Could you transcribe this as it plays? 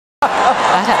あ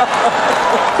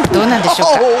ら、どうなんでしょう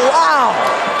か。Oh, wow!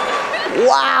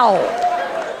 Wow!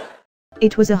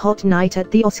 It was a hot night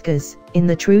at the Oscars, in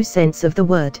the true sense of the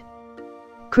word.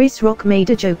 Chris Rock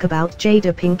made a joke about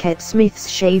Jada Pinkett Smith's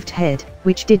shaved head,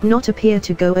 which did not appear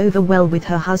to go over well with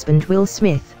her husband Will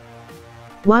Smith.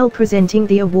 While presenting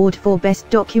the award for Best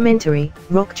Documentary,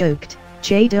 Rock joked,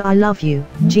 "Jada, I love you,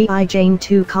 G.I. Jane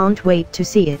 2 can't wait to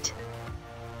see it."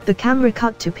 The camera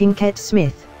cut to Pinkett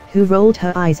Smith, who rolled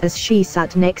her eyes as she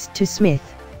sat next to Smith.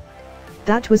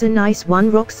 "That was a nice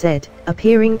one," Rock said,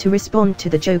 appearing to respond to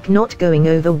the joke not going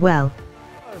over well.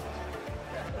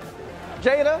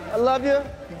 Jada, I love you.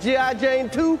 G.I. Jane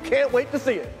 2, can't wait to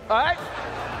see it. All right?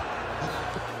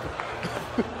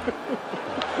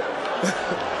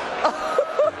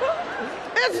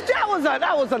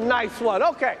 That was a nice one.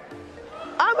 Okay.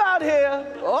 I'm out here.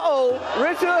 Uh-oh,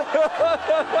 Richard.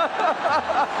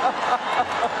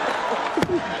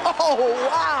 Oh,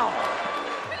 wow.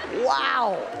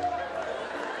 Wow.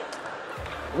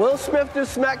 Will Smith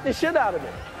just smacked the shit out of me.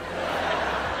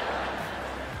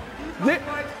 Keep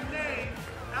my wife's name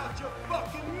out your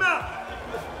fucking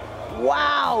mouth.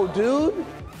 Wow, dude.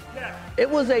 Yeah. It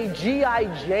was a G.I.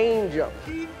 Jane joke.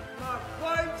 Keep my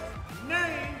wife's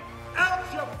name out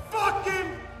your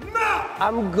fucking mouth.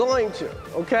 I'm going to,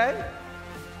 okay?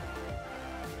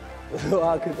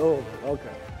 Oh,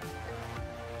 okay.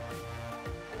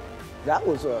 That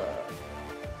was a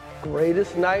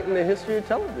greatest night in the history of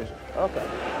television. Okay.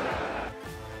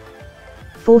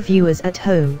 For viewers at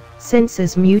home,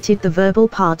 censors muted the verbal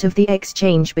part of the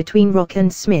exchange between Rock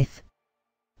and Smith.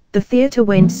 The theater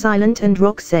went silent and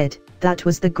Rock said, "That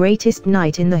was the greatest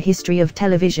night in the history of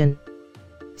television."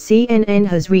 CNN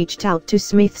has reached out to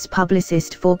Smith's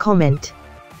publicist for comment.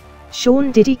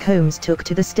 Sean Diddy Combs took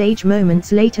to the stage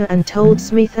moments later and told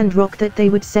Smith and Rock that they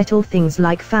would settle things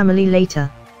like family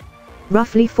later.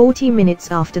 Roughly 40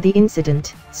 minutes after the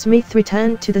incident, Smith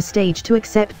returned to the stage to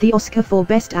accept the Oscar for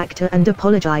Best Actor and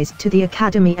apologized to the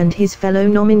Academy and his fellow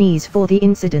nominees for the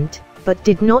incident, but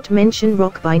did not mention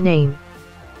Rock by name.